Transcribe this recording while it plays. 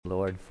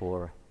Lord,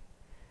 for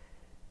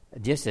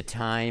just a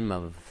time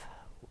of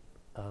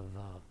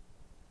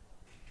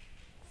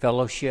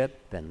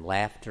fellowship and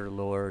laughter,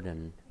 Lord.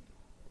 And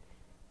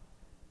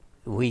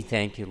we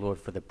thank you, Lord,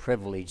 for the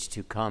privilege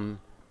to come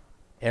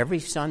every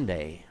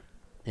Sunday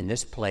in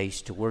this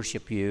place to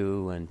worship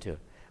you and to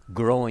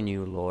grow in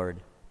you,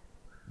 Lord.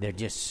 There's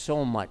just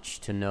so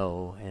much to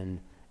know, and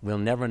we'll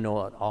never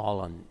know it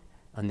all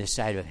on this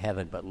side of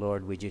heaven. But,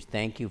 Lord, we just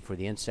thank you for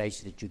the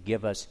insights that you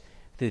give us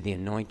through the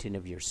anointing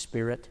of your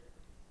Spirit.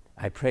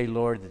 I pray,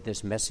 Lord, that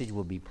this message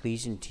will be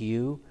pleasing to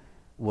you,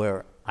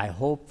 where I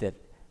hope that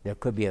there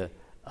could be a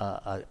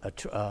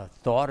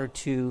thought or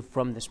two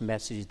from this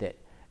message that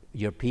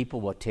your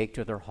people will take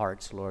to their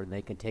hearts, Lord, and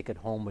they can take it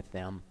home with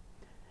them.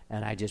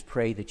 And I just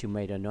pray that you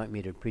may anoint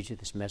me to preach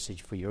this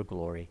message for your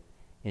glory.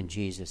 In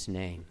Jesus'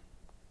 name,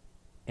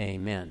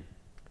 amen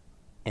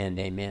and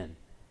amen.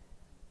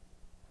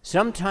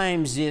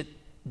 Sometimes it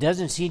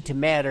doesn't seem to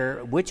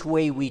matter which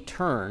way we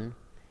turn.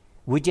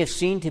 We just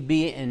seem to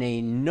be in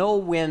a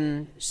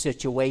no-win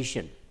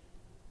situation.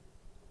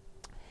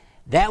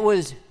 That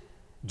was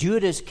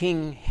Judah's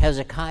king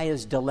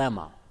Hezekiah's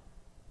dilemma.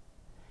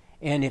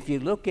 And if you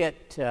look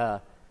at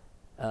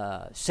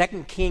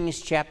 2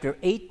 Kings chapter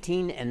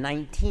 18 and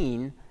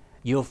 19,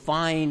 you'll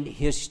find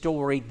his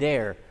story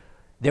there.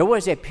 There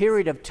was a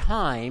period of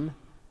time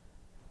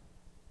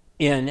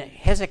in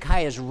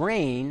Hezekiah's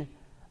reign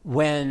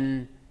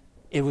when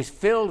it was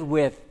filled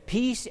with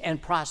peace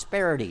and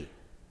prosperity.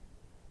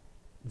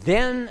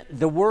 Then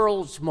the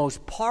world's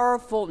most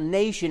powerful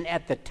nation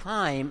at the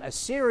time,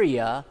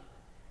 Assyria,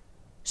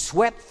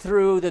 swept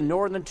through the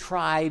northern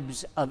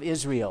tribes of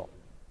Israel.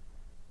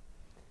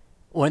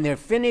 When they're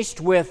finished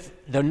with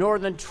the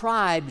northern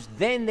tribes,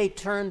 then they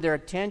turned their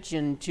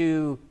attention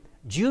to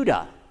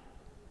Judah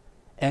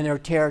and their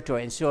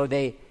territory. And so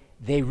they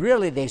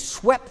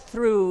swept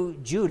through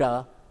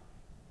Judah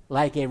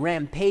like a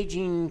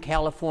rampaging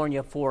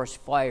California forest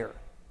fire.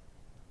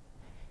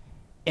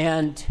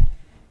 And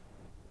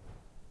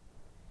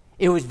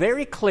it was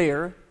very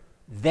clear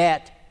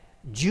that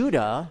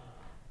Judah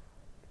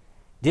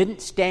didn't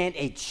stand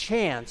a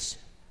chance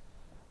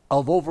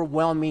of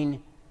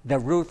overwhelming the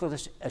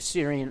ruthless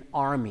Assyrian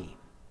army.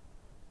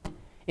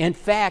 In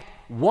fact,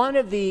 one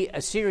of the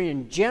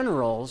Assyrian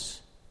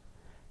generals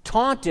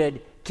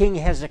taunted King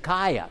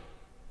Hezekiah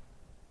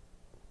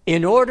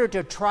in order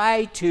to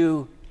try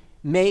to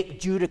make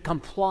Judah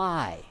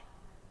comply.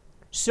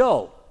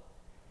 So,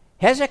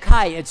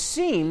 Hezekiah, it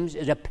seems,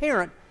 is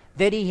apparent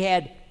that he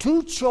had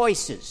two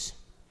choices.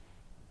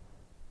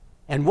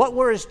 And what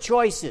were his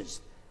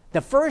choices?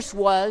 The first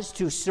was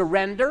to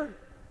surrender.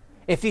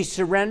 If he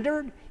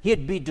surrendered,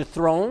 he'd be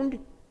dethroned.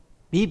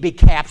 He'd be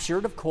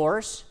captured, of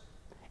course.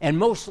 And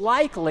most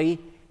likely,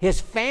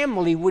 his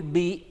family would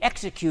be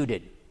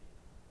executed.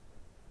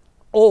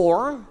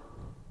 Or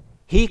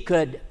he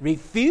could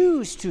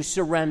refuse to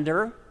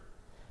surrender,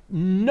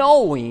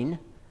 knowing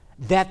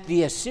that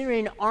the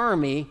Assyrian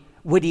army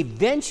would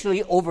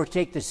eventually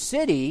overtake the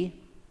city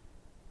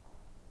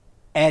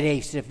at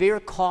a severe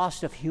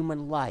cost of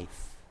human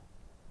life.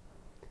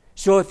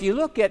 So if you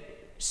look at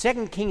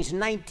 2 Kings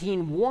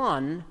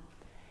 19:1,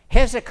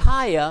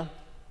 Hezekiah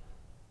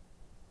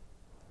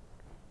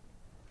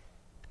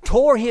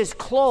tore his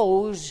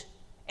clothes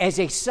as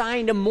a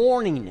sign of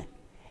mourning,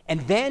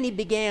 and then he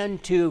began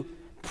to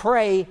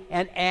pray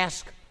and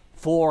ask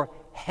for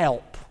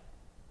help.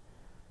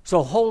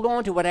 So hold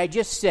on to what I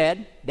just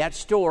said, that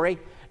story.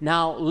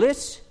 Now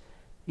let's,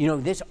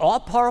 this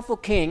all-powerful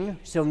king,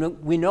 so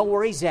we know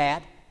where he's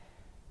at.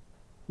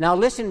 Now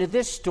listen to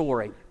this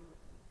story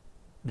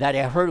that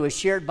I heard was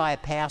shared by a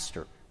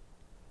pastor.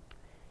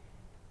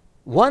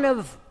 One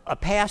of a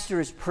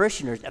pastor's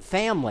parishioners, a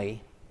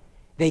family,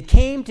 they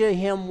came to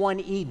him one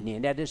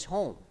evening at his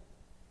home,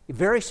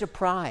 very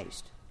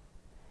surprised.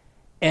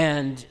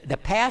 And the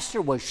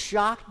pastor was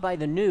shocked by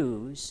the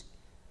news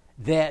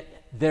that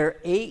their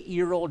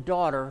 8-year-old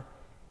daughter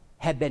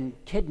had been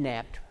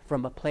kidnapped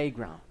from a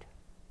playground.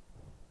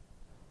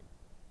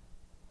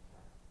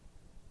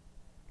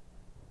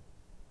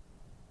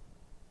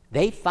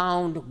 They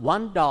found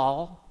one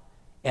doll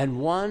and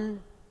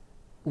one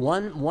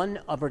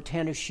of her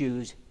tennis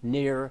shoes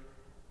near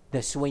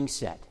the swing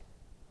set.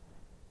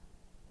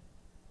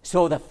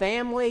 So the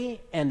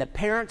family and the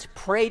parents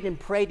prayed and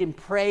prayed and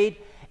prayed,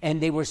 and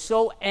they were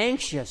so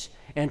anxious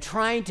and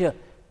trying to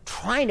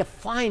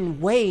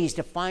find ways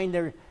to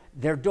find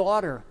their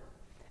daughter.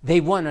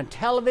 They went on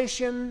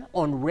television,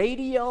 on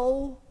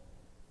radio.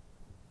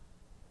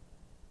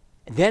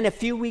 Then a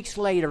few weeks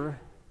later,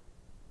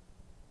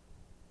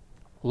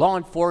 law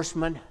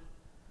enforcement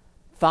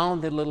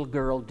found the little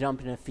girl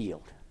dumped in a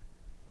field.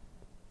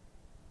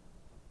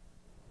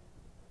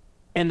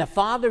 And the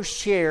father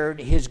shared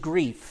his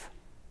grief.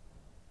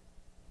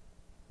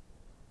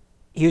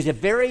 He was a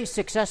very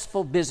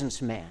successful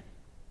businessman.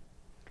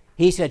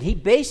 He said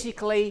his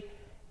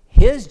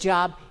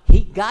job,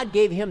 God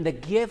gave him the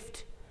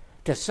gift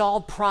to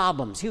solve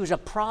problems. He was a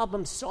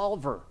problem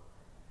solver.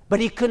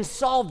 But he couldn't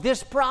solve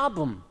this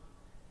problem.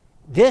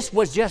 This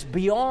was just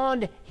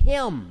beyond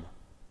him.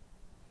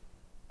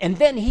 And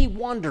then he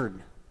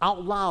wondered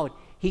out loud.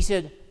 He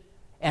said,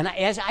 and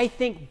as I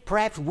think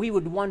perhaps we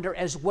would wonder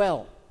as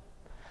well,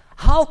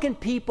 how can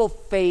people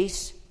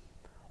face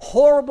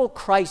horrible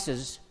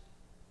crises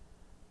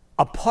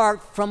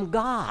apart from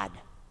God?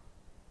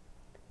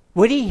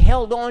 What he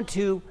held on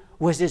to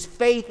was his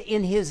faith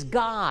in his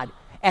God.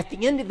 At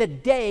the end of the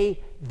day,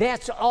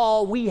 that's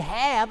all we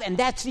have, and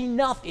that's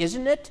enough,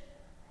 isn't it?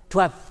 To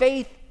have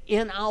faith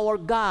in our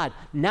God.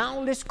 Now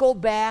let's go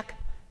back.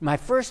 My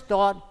first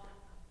thought,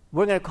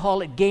 we're going to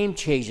call it game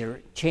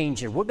changer.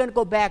 We're going to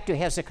go back to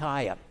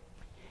Hezekiah.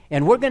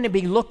 And we're going to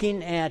be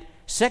looking at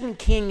 2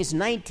 Kings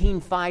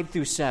 19:5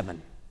 through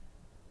 7.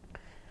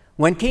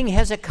 When King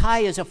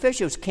Hezekiah's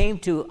officials came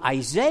to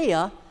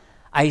Isaiah,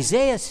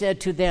 Isaiah said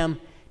to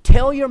them,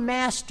 "Tell your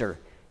master,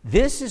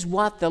 this is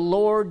what the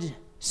Lord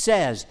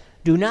says.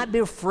 Do not be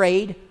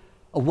afraid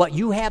of what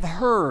you have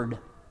heard,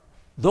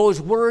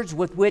 those words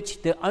with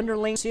which the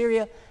underlings of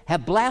Syria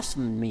have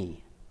blasphemed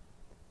me.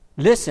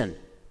 Listen,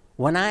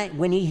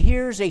 when he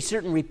hears a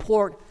certain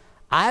report,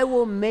 I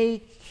will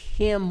make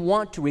him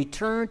want to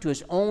return to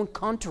his own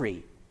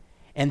country,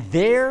 and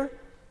there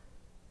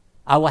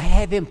I will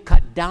have him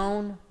cut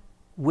down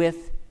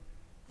with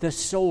the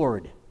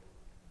sword."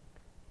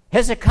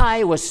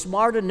 Hezekiah was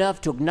smart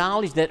enough to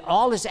acknowledge that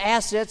all his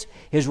assets,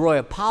 his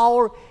royal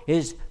power,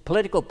 his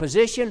political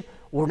position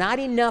were not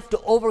enough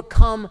to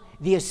overcome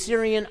the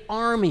Assyrian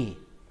army.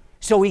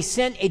 So he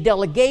sent a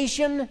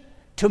delegation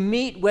to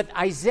meet with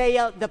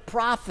Isaiah the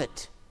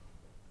prophet.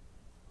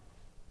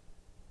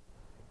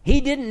 He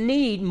didn't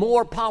need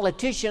more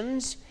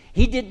politicians.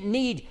 He didn't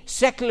need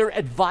secular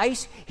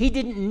advice. He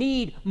didn't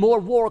need more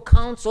war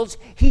councils.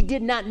 He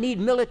did not need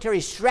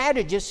military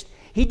strategists.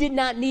 He did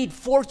not need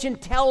fortune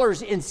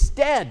tellers.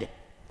 Instead,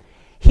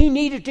 he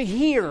needed to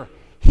hear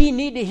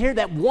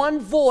that one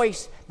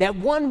voice, that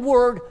one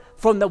word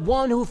from the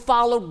one who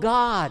followed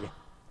God,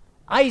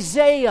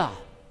 Isaiah.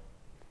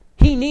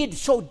 He needed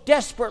so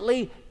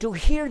desperately to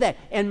hear that.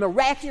 And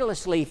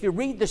miraculously, if you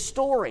read the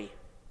story,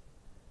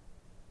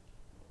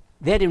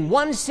 that in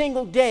one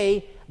single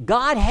day,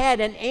 God had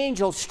an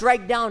angel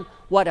strike down,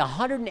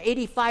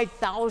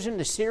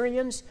 185,000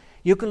 Assyrians?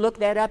 You can look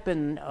that up,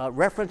 and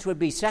reference would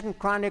be 2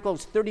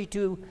 Chronicles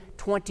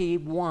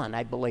 32:21,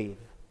 I believe.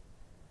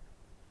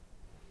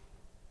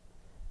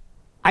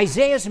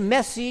 Isaiah's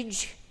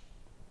message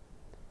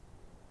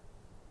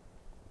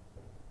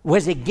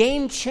was a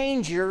game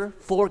changer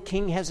for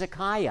King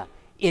Hezekiah.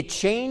 It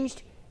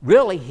changed,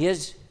 really,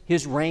 his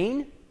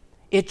reign.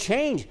 It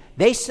changed.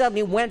 They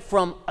suddenly went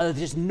from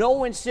this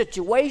no-win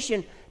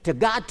situation to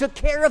God took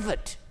care of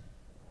it.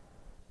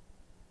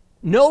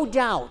 No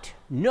doubt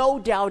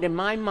in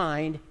my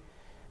mind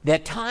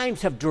that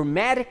times have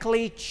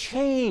dramatically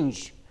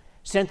changed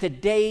since the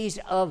days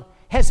of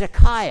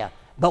Hezekiah.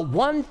 But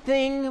one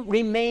thing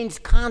remains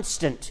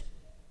constant.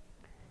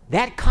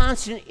 That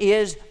constant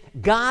is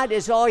God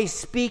is always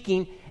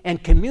speaking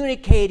and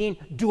communicating,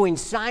 doing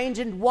signs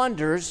and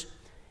wonders,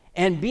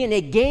 and being a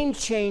game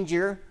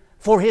changer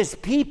for his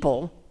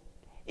people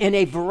in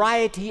a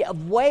variety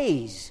of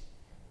ways.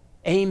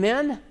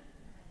 Amen?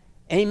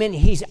 Amen.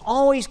 He's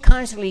always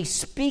constantly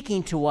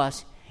speaking to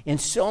us in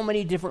so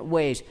many different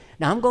ways.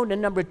 Now, I'm going to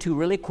number 2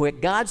 really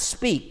quick. God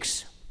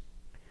speaks.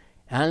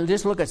 And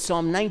just look at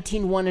Psalm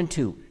 19:1 and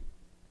 2.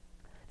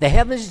 The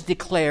heavens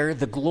declare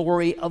the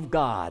glory of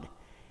God,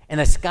 and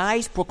the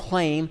skies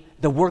proclaim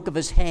the work of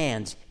his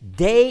hands.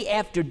 Day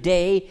after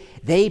day,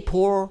 they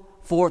pour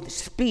forth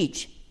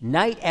speech.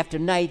 Night after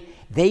night,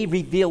 they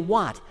reveal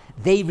what?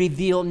 They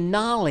reveal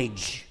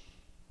knowledge.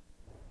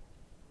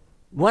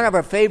 One of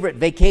our favorite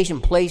vacation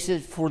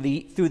places through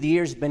the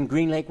years has been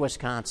Green Lake,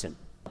 Wisconsin,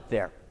 up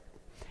there.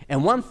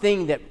 And one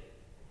thing that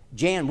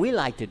Jan, we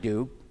like to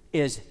do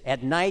is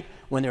at night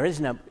when there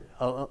isn't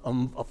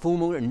a full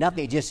moon or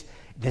nothing,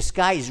 the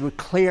sky is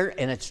clear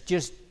and it's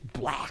just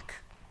black.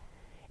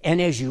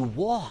 And as you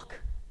walk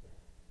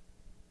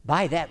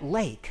by that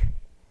lake,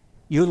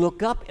 you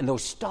look up and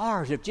those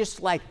stars are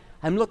just like,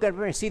 I'm looking up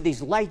and see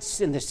these lights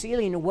in the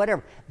ceiling or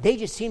whatever. They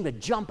just seem to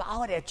jump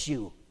out at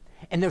you.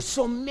 And there's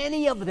so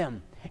many of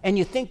them. And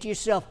you think to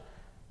yourself,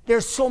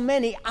 there's so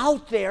many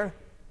out there,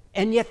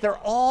 and yet they're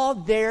all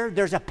there.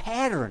 There's a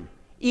pattern.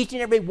 Each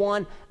and every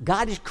one,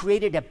 God has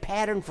created a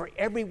pattern for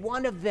every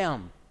one of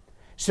them.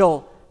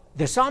 So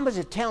the psalmist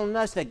is telling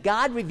us that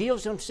God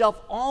reveals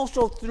himself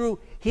also through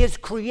his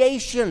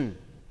creation,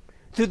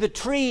 through the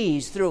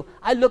trees,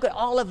 I look at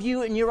all of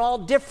you and you're all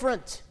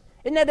different.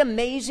 Isn't that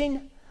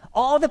amazing?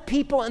 All the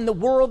people in the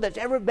world that's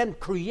ever been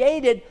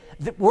created,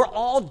 we're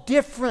all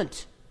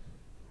different.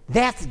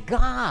 That's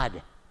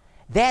God.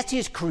 That's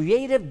his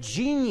creative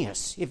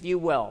genius, if you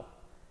will.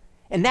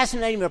 And that's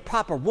not even a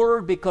proper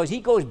word because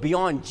he goes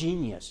beyond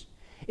genius.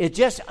 It's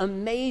just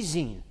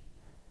amazing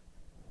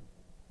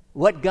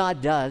what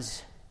God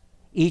does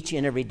each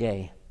and every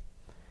day,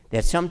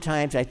 that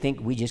sometimes I think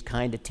we just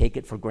kind of take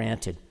it for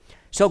granted.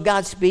 So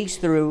God speaks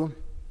through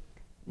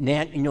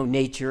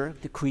nature,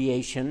 the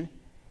creation.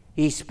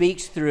 He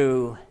speaks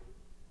through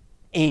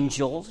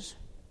angels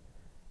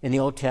in the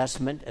Old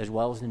Testament as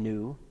well as the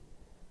New.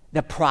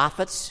 the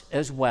prophets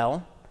as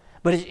well.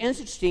 But it's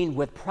interesting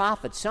with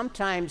prophets.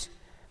 Sometimes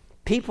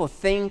people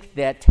think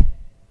that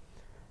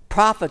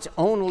prophets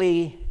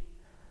only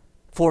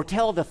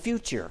foretell the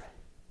future,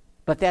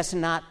 but that's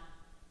not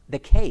the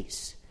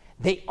case.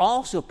 They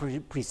also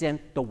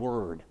present the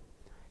word.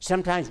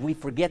 Sometimes we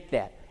forget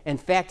that. In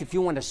fact, if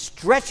you want to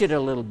stretch it a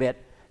little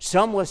bit,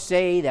 some will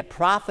say that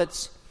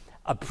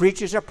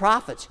preachers are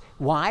prophets.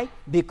 Why?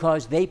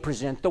 Because they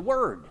present the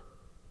word.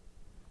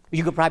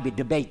 You could probably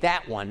debate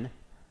that one.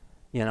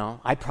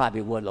 I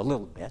probably would a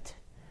little bit.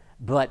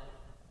 But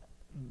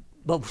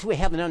we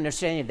have an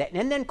understanding of that.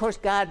 And then, of course,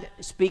 God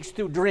speaks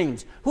through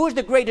dreams. Who is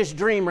the greatest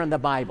dreamer in the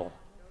Bible?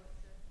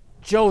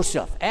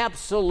 Joseph,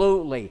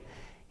 absolutely.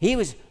 He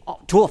was,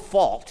 to a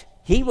fault,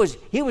 he was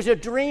a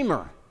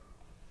dreamer.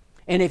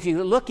 And if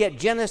you look at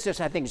Genesis,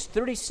 I think it's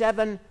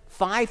 37,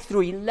 5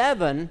 through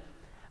 11,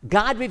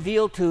 God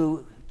revealed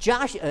to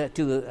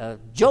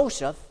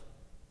Joseph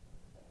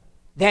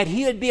that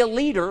he would be a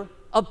leader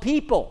of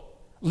people,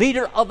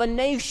 leader of a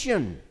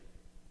nation.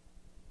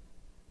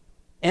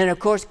 And of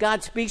course,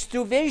 God speaks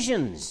through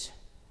visions.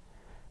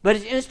 But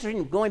it's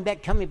interesting,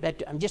 coming back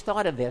to, I just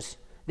thought of this,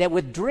 that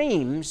with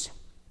dreams,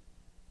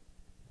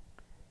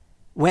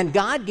 when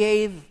God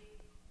gave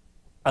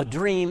a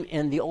dream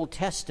in the Old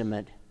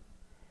Testament,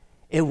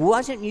 it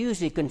wasn't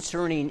usually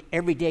concerning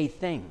everyday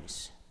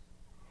things.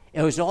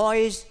 It was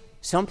always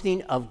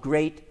something of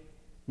great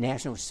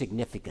national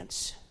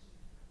significance.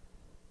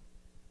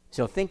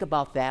 So think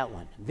about that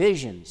one.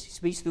 Visions. He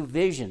speaks through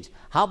visions.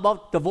 How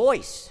about the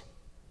voice?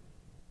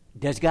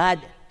 Does God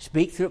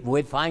speak through?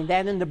 We find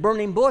that in the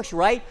burning bush,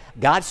 right?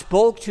 God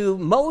spoke to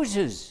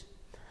Moses.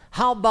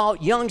 How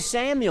about young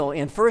Samuel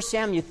in 1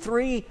 Samuel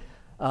 3,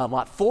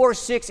 4,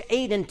 6,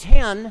 8, and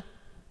 10?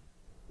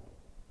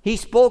 He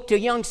spoke to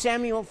young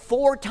Samuel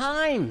 4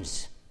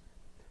 times.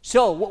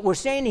 So what we're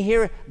saying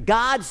here,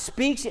 God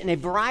speaks in a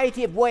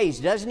variety of ways,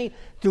 doesn't he?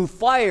 Through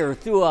fire,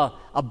 through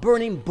a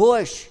burning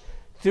bush,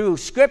 through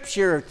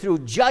scripture, through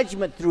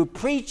judgment, through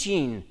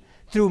preaching,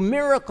 through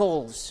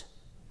miracles,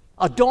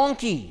 a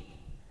donkey.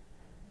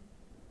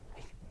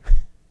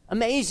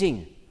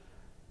 Amazing.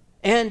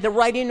 And the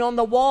writing on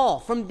the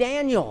wall from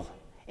Daniel,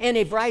 and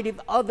a variety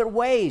of other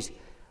ways.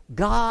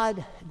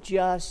 God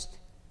just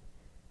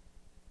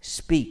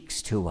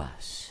speaks to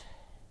us.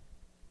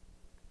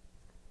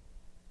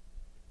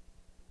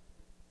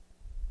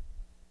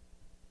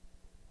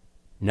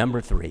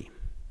 Number 3,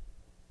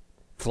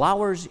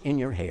 flowers in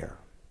your hair.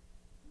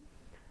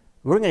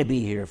 We're going to be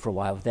here for a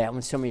while with that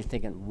one. Some of you are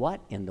thinking, what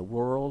in the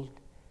world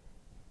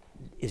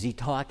is he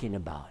talking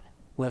about?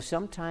 Well,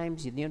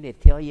 sometimes they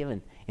tell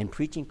you in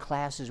preaching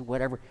classes or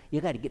whatever,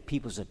 you got to get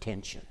people's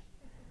attention.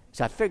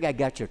 So I figured I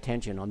got your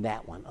attention on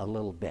that one a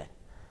little bit.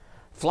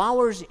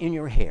 Flowers in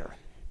your hair.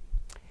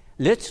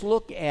 Let's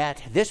look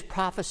at this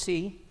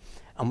prophecy,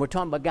 and we're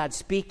talking about God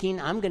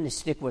speaking. I'm going to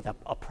stick with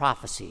a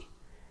prophecy.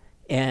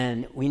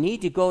 And we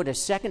need to go to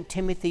 2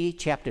 Timothy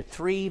chapter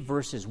 3,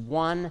 verses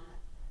 1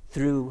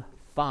 through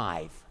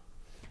 5.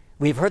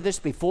 We've heard this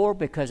before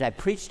because I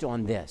preached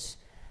on this,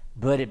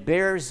 but it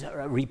bears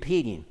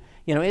repeating.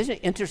 Isn't it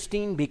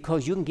interesting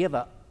because you can give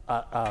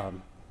a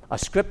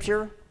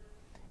scripture,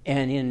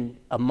 and in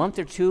a month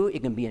or two,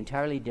 it can be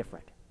entirely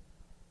different.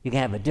 You can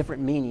have a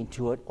different meaning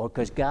to it, or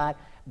because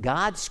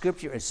God's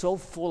scripture is so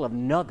full of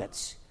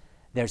nuggets.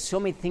 There's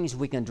so many things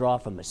we can draw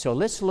from it. So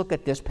let's look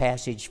at this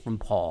passage from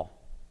Paul.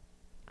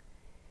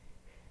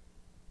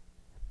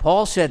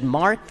 Paul said,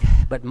 mark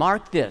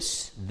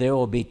this, there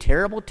will be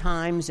terrible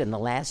times in the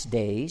last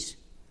days.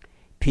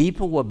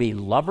 People will be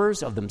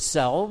lovers of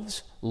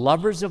themselves,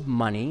 lovers of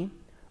money,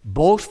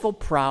 boastful,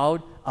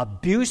 proud,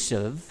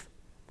 abusive,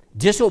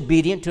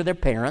 disobedient to their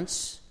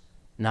parents,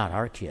 not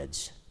our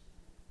kids.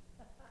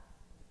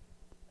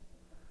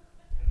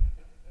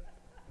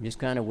 I'm just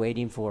kind of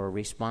waiting for a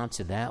response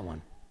to that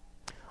one.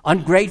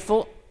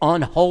 Ungrateful,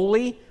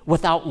 unholy,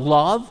 without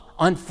love,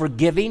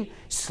 unforgiving,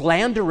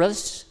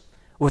 slanderous,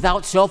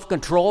 without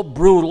self-control,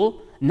 brutal,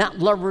 not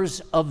lovers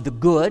of the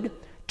good,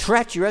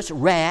 treacherous,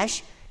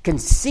 rash,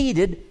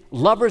 conceited,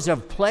 lovers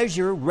of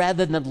pleasure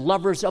rather than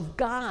lovers of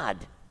God.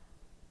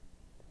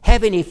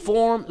 Having a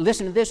form,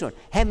 listen to this one,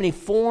 having a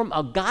form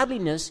of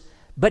godliness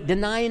but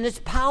denying its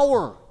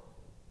power.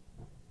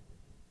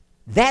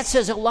 That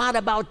says a lot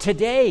about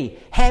today.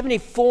 Having a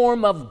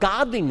form of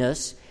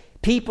godliness,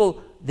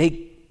 people,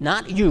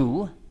 not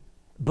you,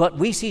 but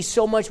we see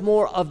so much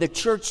more of the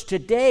church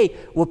today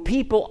where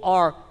people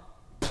are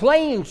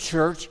playing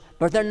church,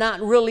 but they're not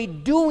really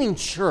doing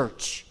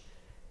church.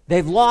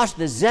 They've lost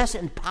the zest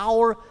and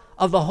power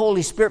of the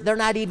Holy Spirit. They're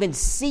not even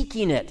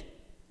seeking it.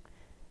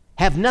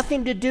 Have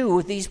nothing to do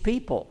with these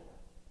people.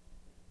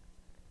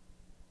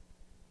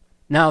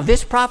 Now,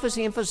 this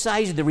prophecy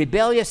emphasizes the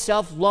rebellious,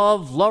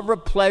 self-love, lover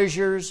of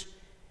pleasures,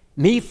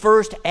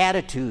 me-first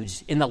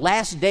attitudes in the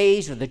last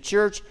days of the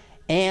church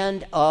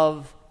and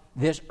of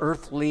this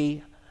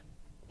earthly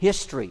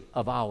history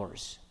of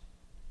ours.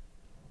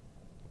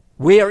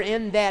 We are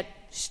in that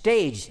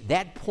stage,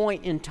 that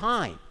point in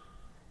time,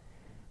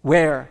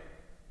 where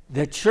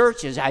the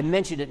church, as I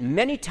mentioned it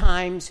many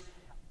times,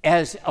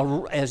 as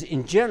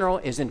in general,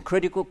 is in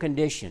critical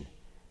condition.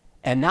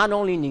 And not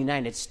only in the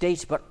United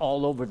States, but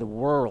all over the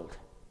world.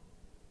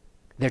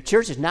 The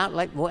church is not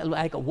like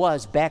it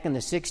was back in the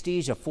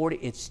 60s or 40s.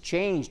 It's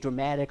changed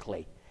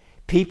dramatically.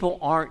 People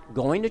aren't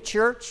going to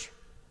church.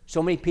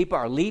 So many people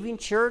are leaving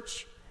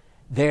church.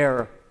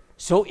 They're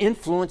so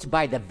influenced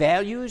by the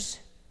values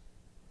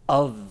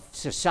of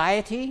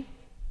society.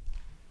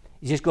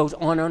 It just goes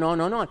on and on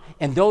and on.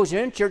 And those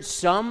in church,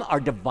 some are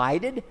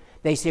divided.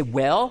 They say,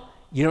 well,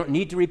 you don't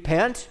need to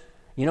repent.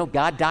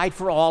 God died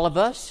for all of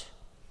us.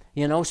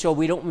 So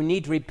we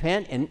need to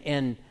repent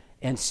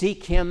and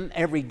seek him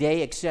every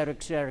day, et cetera,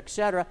 et cetera, et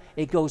cetera.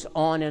 It goes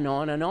on and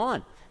on and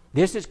on.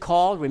 This is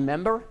called,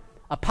 remember,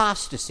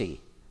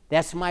 apostasy.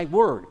 That's my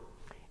word.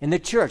 In the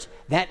church,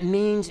 that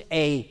means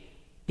a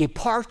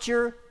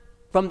departure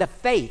from the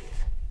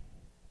faith.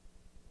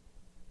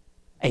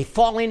 A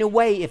falling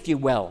away, if you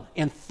will,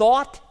 in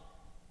thought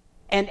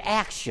and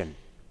action.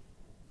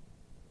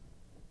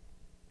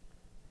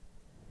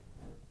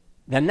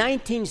 The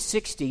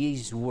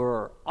 1960s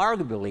were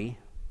arguably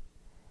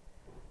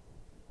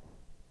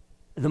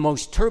the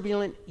most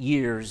turbulent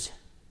years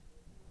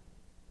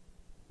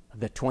of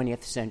the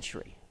 20th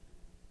century.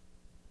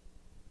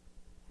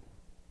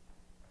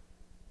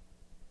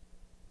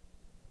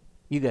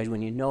 You guys,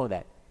 when you know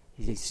that,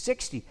 you say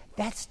 60,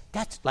 that's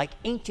like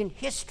ancient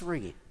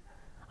history.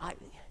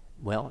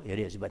 Well, it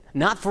is, but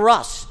not for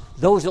us,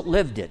 those that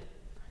lived it.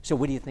 So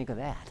what do you think of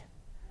that?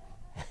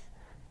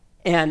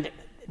 And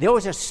there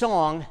was a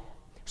song.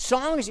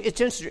 Songs, it's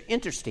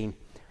interesting.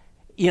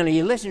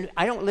 You listen,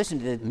 I don't listen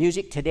to the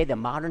music today, the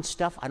modern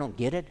stuff. I don't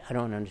get it. I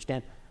don't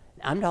understand.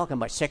 I'm talking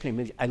about secular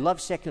music. I love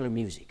secular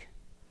music.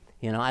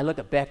 I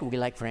look back, we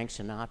like Frank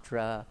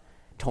Sinatra,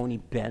 Tony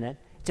Bennett.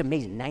 It's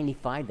amazing.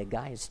 95, the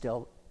guy is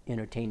still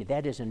entertaining.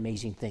 That is an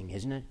amazing thing,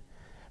 isn't it?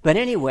 But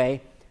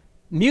anyway,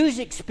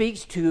 music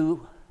speaks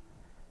to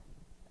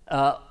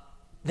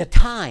the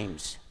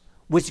times,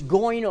 what's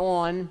going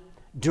on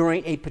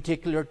during a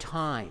particular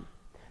time.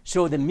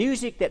 So the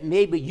music that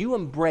maybe you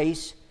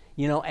embrace,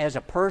 as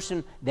a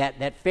person,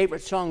 that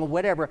favorite song or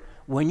whatever,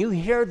 when you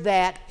hear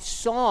that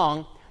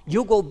song,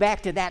 you'll go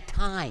back to that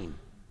time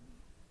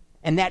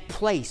and that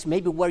place,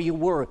 maybe where you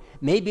were.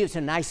 Maybe it's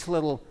a nice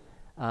little,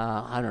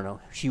 I don't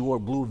know, She Wore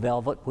Blue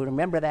Velvet.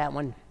 Remember that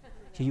one?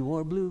 She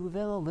wore blue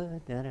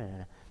velvet. Da, da,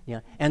 da. Yeah.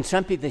 And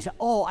some people, they say,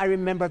 oh, I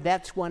remember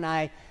that's when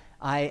I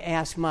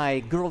asked my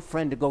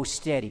girlfriend to go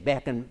steady.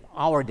 Back in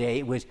our day,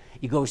 it was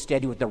you go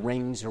steady with the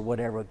rings or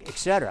whatever,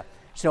 etc.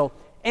 So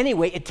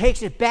anyway, it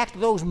takes us back to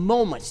those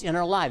moments in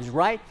our lives,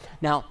 right?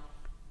 Now,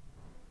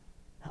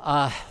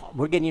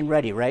 we're getting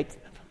ready, right?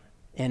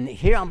 And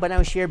here I'm going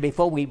to share,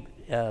 before we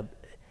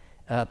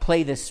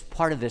play this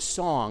part of this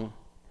song,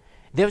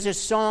 there was a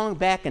song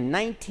back in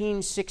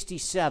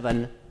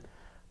 1967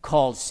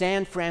 called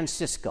San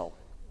Francisco.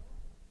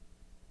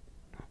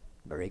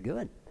 Very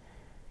good.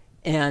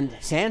 And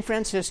San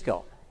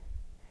Francisco,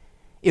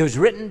 it was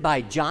written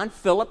by John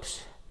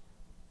Phillips.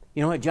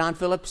 You know what John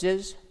Phillips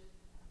is?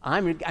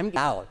 I'm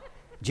out.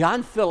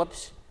 John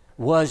Phillips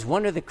was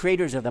one of the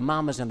creators of the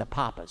Mamas and the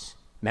Papas.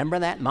 Remember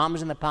that?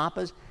 Mamas and the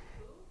Papas?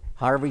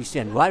 Harvey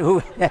Sin. What?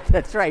 Who?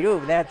 That's right.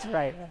 Ooh, that's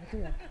right.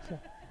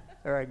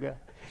 Very good.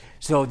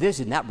 So this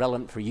is not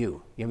relevant for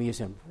you. You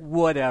said,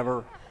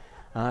 whatever.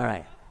 All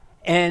right.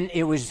 And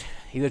he was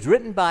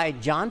written by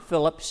John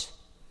Phillips.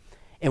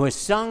 It was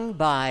sung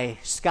by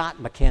Scott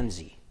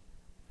McKenzie.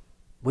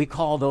 We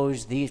call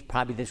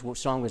this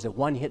song was a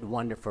one-hit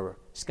wonder for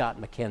Scott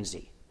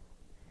McKenzie.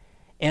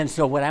 And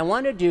so what I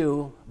want to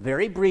do,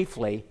 very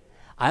briefly,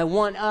 I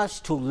want us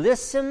to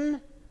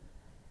listen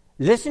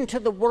to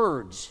the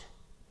words,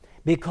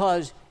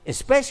 because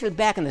especially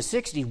back in the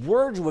 60s,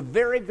 words were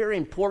very, very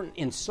important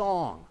in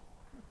song.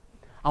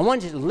 I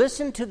want you to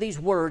listen to these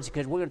words,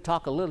 because we're going to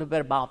talk a little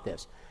bit about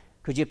this.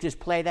 Could you just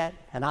play that?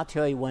 And I'll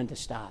tell you when to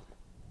stop.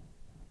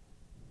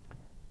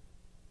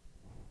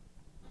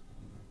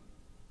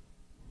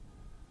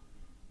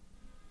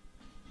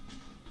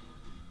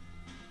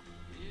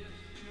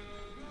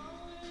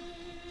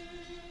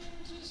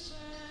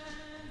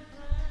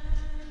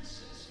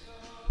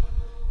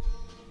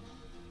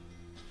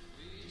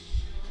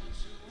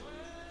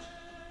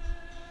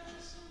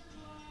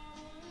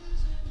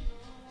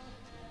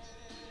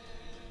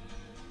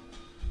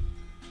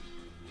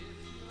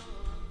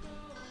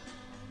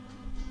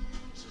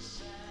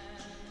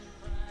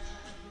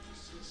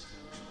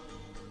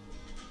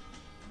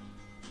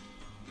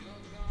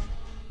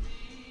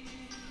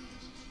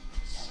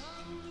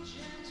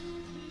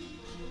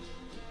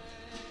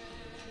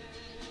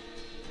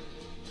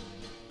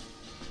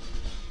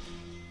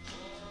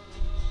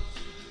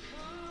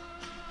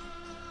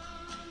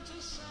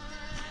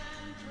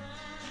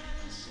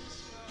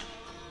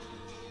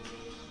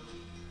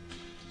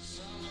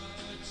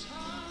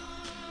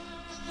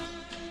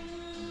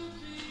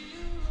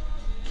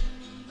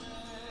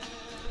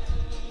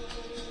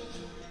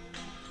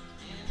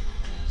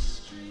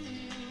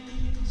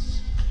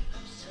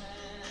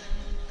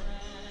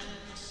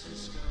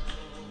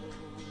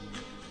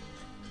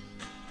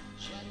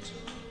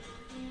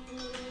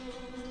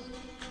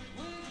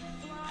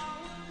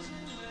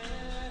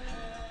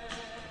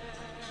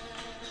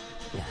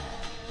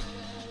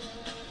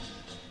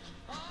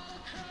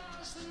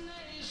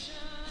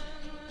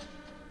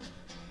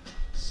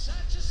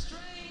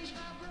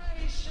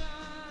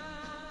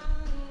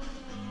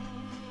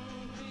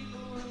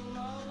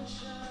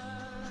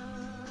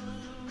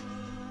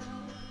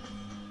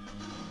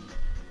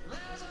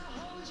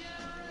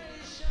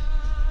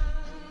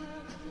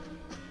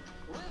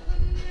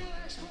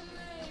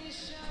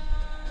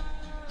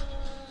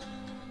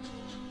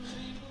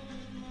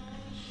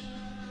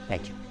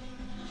 Thank you.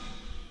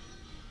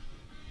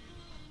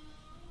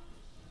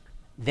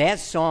 That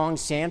song,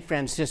 San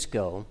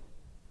Francisco,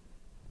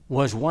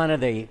 was one of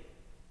the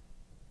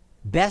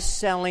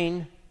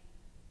best-selling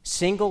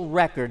single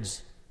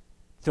records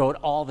throughout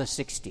all the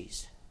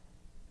 60s.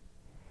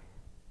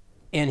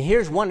 And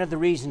here's one of the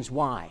reasons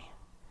why.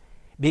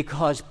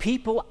 Because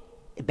people,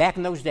 back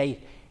in those days,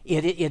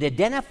 it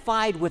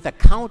identified with the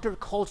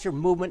counterculture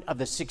movement of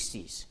the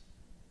 60s,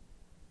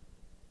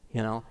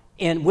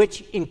 and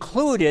which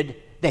included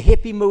the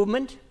hippie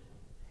movement,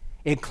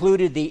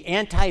 included the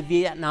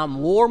anti-Vietnam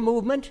War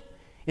movement,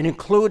 it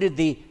included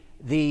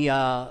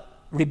the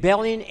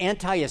rebellion,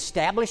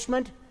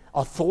 anti-establishment,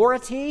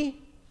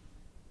 authority.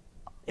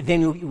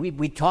 Then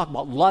we talk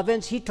about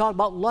love-ins. He talked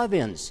about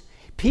love-ins.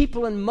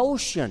 People in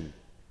motion.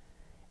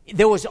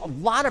 There was a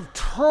lot of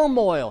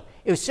turmoil.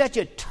 It was such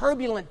a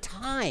turbulent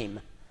time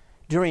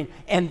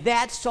and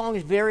that song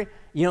is very,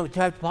 he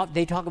talked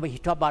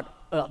about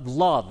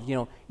love.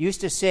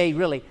 Used to say,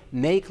 really,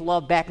 make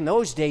love. Back in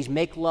those days,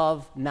 make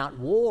love, not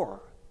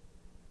war.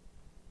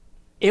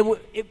 It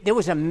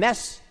was a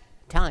mess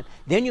time.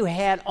 Then you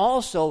had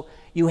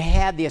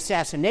the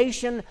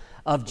assassination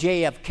of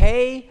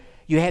JFK.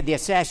 You had the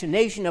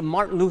assassination of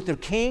Martin Luther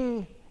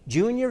King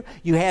Jr.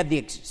 You had the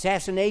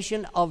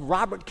assassination of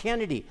Robert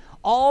Kennedy.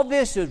 All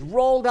this is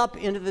rolled up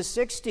into the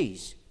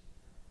 60s.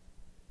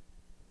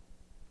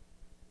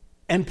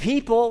 And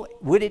people,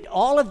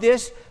 all of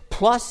this,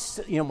 plus,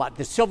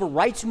 the civil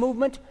rights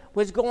movement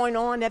was going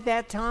on at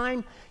that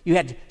time. You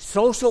had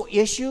social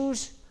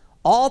issues,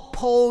 all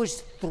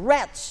posed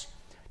threats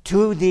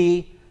to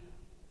the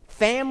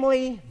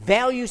family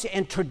values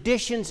and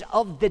traditions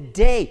of the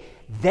day.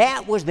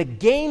 That was the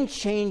game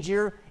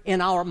changer in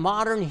our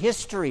modern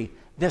history,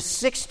 the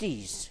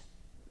 60s.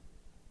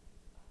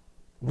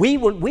 We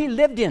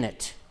lived in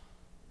it.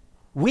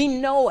 We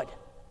know it.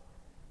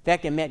 In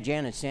fact, I met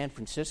Jan in San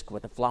Francisco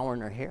with a flower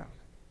in her hair.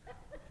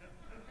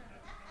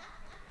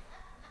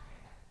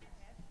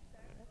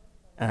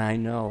 I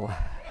know.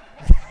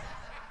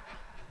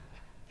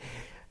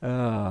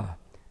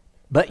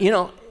 But,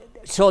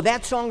 so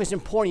that song is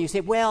important. You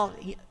say, well,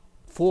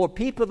 for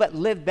people that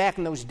lived back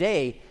in those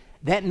days,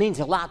 that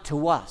means a lot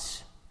to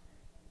us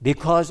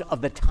because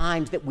of the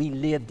times that we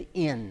lived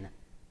in.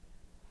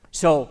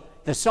 So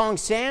the song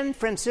San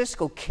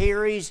Francisco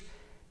carries,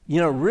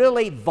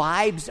 really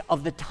vibes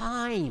of the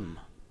time.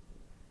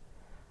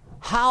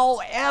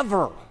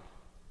 However,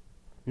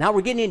 now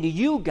we're getting into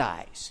you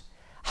guys.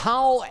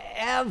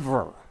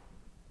 However,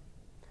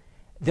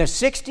 the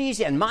 60s,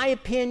 in my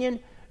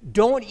opinion,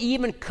 don't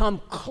even come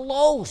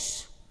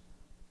close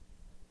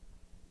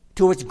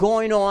to what's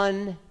going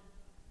on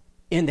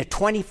in the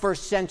 21st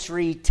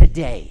century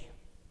today.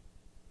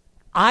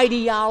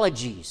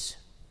 Ideologies,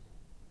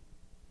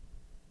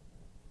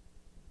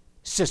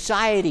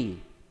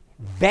 society,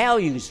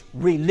 values,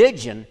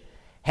 religion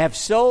have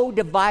so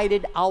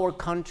divided our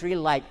country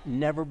like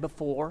never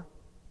before.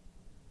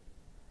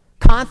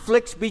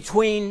 Conflicts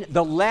between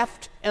the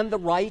left and the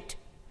right,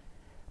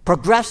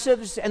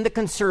 progressives and the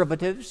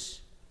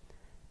conservatives.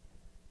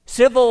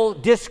 Civil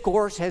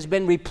discourse has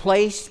been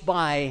replaced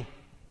by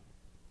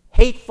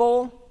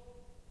hateful,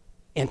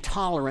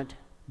 intolerant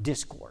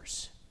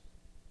discourse.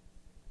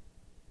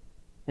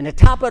 And to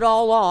top it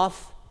all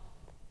off,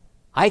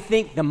 I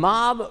think the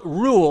mob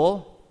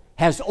rule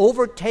has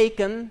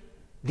overtaken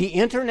the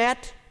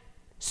internet,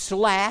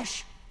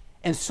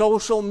 and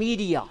social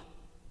media.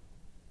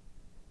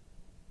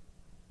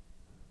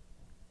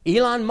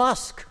 Elon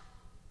Musk.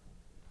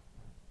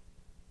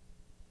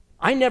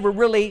 I never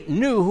really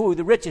knew who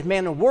the richest man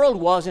in the world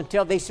was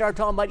until they started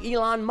talking about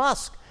Elon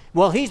Musk.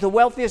 Well, he's the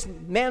wealthiest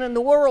man in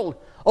the world.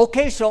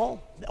 Okay,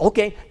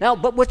 now,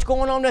 but what's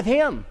going on with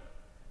him?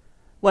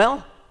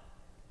 Well,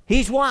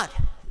 he's what?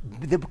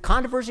 The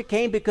controversy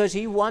came because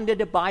he wanted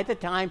to buy at the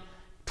time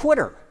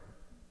Twitter.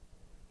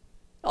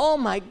 Oh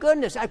my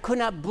goodness, I could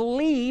not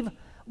believe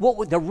what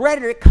was the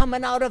rhetoric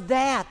coming out of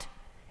that.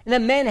 And the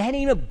man hadn't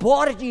even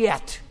bought it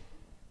yet.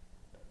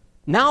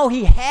 Now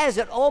he has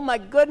it. Oh my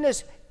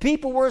goodness,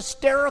 people were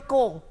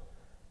hysterical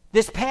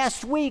this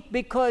past week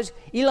because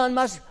Elon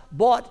Musk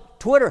bought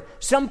Twitter.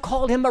 Some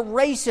called him a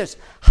racist.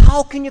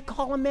 How can you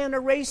call a man a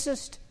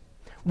racist?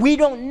 We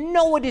don't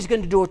know what he's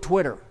going to do with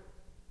Twitter.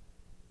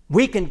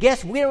 We can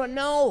guess, we don't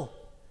know.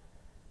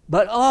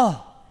 But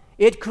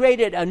it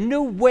created a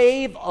new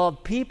wave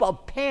of people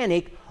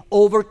panic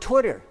over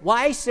Twitter.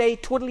 Why say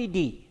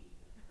twiddly-dee?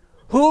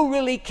 Who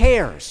really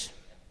cares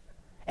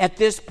at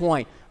this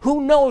point?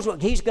 Who knows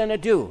what he's going to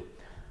do?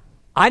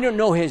 I don't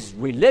know his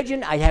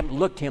religion. I haven't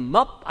looked him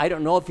up. I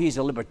don't know if he's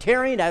a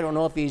libertarian. I don't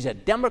know if he's a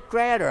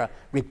Democrat or a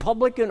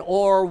Republican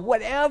or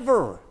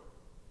whatever.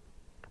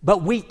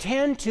 But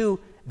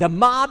the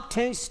mob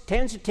tends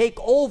to take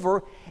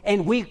over,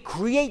 and we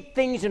create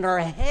things in our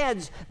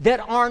heads that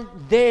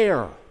aren't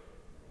there.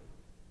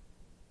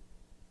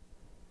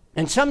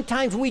 And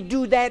sometimes we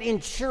do that in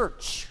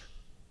church.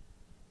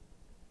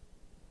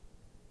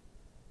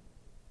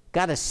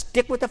 Got to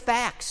stick with the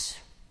facts.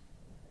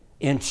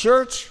 In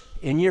church,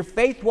 in your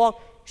faith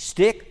walk,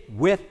 Stick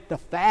with the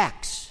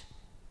facts.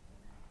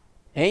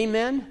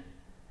 Amen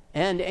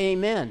and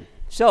amen.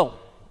 So,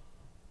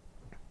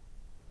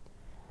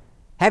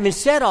 having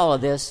said all of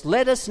this,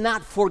 let us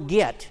not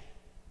forget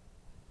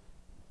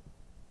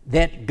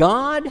that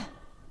God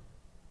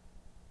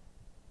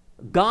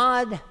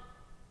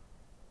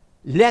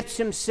lets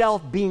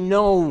himself be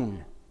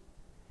known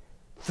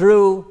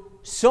through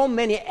so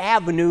many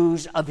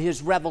avenues of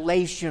his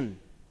revelation.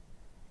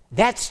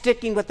 That's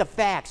sticking with the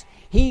facts.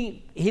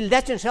 He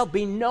lets himself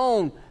be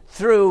known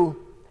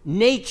through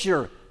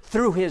nature,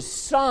 through his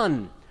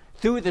Son,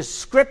 through the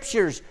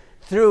Scriptures,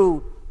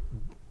 through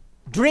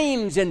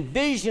dreams and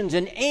visions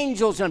and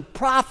angels and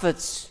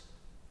prophets,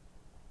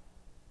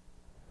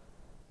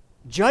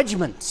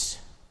 judgments,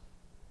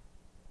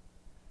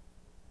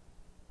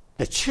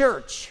 the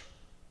church,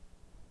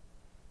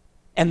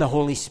 and the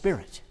Holy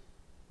Spirit.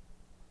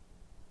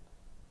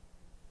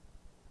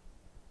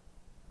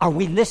 Are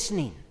we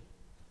listening?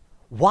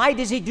 Why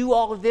does he do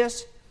all of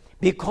this?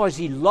 Because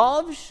he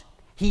loves,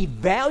 he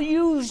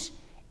values,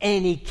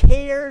 and he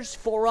cares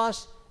for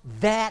us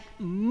that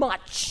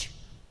much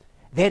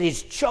that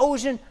he's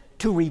chosen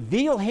to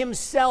reveal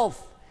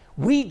himself.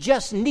 We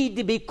just need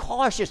to be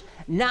cautious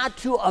not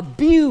to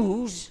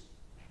abuse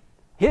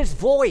his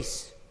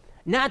voice,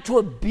 not to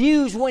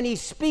abuse when he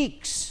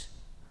speaks.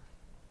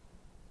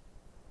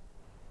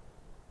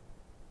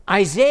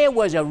 Isaiah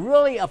was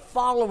really a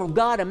follower of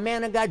God, a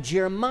man of God.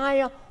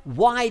 Jeremiah,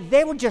 why?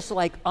 They were just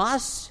like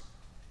us.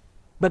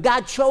 But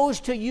God chose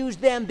to use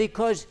them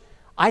because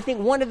I think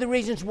one of the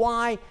reasons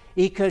why,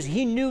 because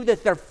he knew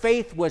that their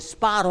faith was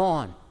spot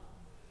on,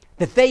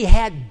 that they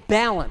had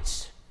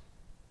balance.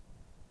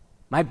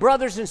 My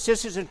brothers and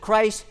sisters in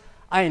Christ,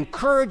 I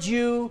encourage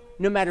you,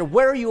 no matter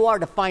where you are,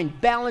 to find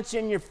balance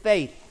in your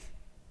faith.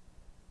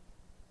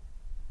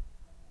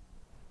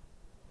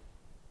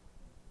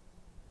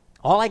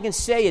 All I can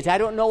say is I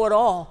don't know it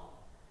all,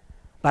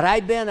 but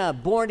I've been a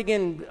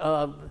born-again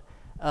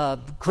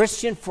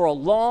Christian for a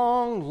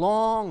long,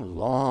 long,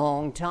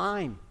 long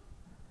time.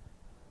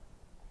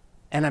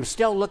 And I'm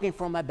still looking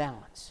for my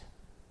balance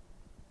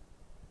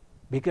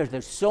because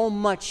there's so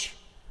much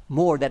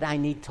more that I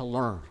need to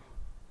learn.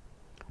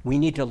 We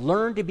need to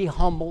learn to be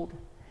humbled.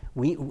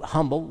 We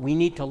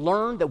need to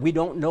learn that we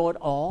don't know it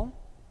all.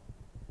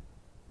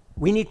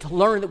 We need to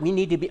learn that we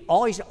need to be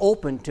always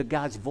open to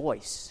God's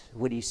voice,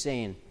 what he's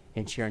saying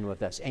and sharing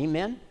with us.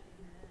 Amen?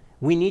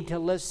 We need to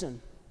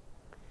listen.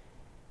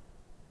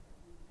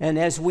 And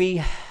as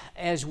we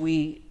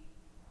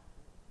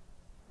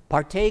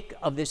partake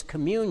of this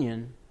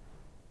communion,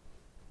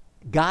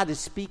 God is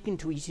speaking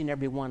to each and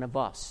every one of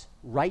us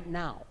right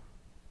now.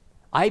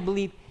 I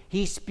believe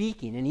he's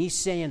speaking and he's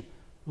saying,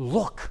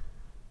 look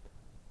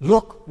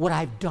what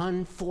I've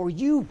done for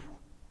you.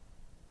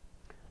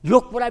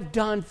 Look what I've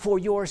done for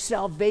your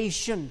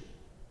salvation.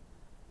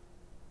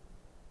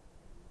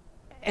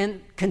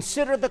 And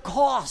consider the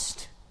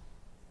cost.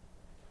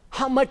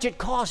 How much it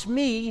cost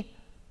me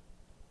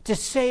to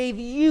save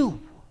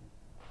you.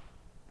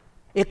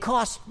 It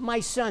cost my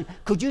son.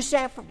 Could you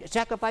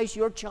sacrifice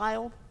your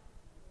child?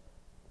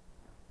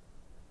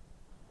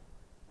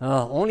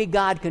 Only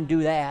God can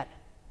do that.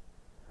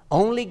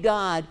 Only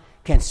God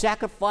can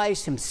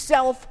sacrifice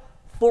himself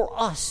for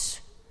us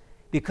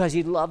because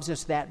he loves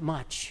us that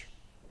much.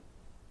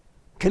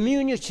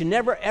 Communion should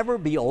never, ever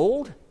be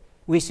old.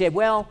 We say,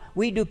 well,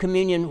 we do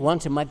communion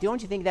once a month.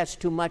 Don't you think that's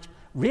too much?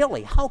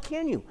 Really? How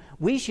can you?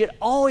 We should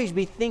always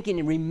be thinking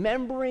and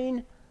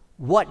remembering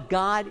what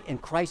God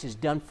and Christ has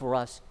done for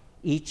us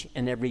each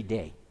and every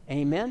day.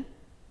 Amen?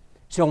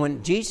 So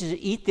when Jesus said,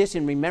 eat this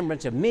in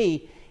remembrance of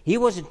me, he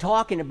wasn't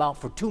talking about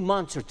for 2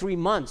 months or 3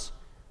 months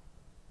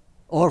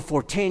or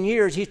for 10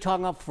 years. He's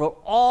talking about for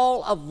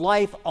all of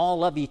life,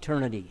 all of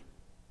eternity.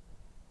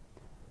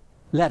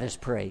 Let us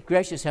pray.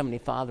 Gracious Heavenly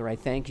Father, I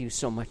thank you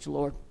so much,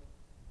 Lord,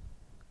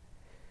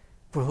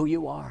 for who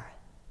you are.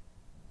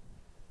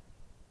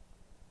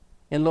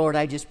 And Lord,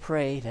 I just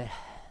pray that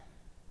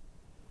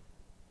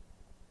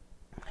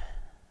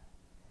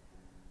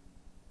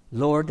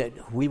Lord,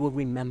 that we will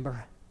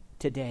remember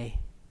today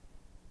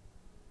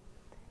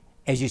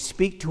as you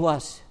speak to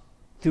us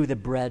through the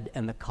bread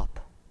and the cup,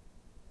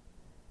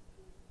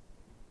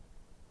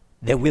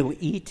 that we'll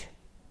eat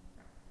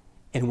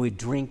and we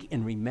drink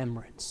in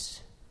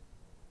remembrance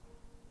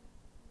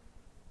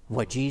of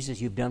what,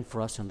 Jesus, you've done for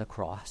us on the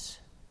cross.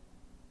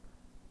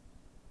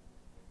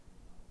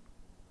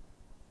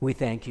 We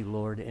thank you,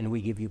 Lord, and we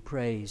give you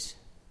praise.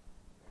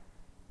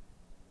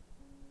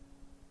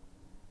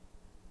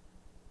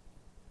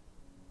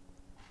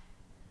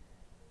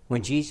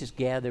 When Jesus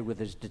gathered with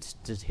his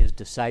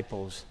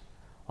disciples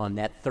on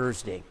that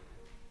Thursday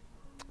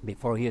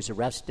before he was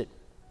arrested,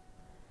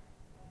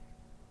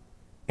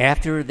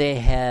 after they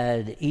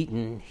had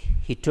eaten,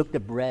 he took the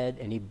bread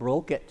and he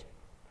broke it.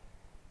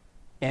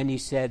 And he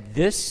said,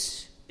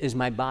 "This is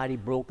my body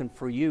broken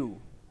for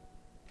you.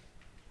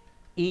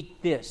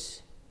 Eat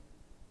this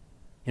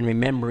in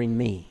remembering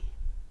me."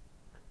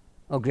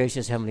 Oh,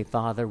 gracious Heavenly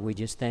Father, we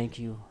just thank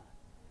you.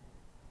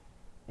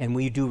 And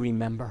we do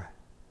remember.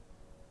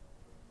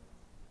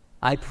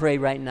 I pray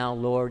right now,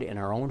 Lord, in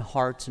our own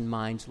hearts and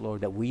minds,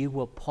 Lord, that we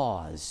will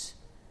pause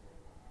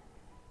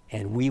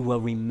and we will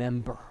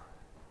remember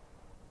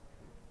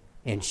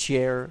and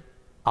share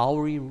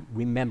our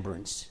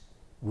remembrance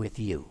with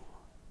you.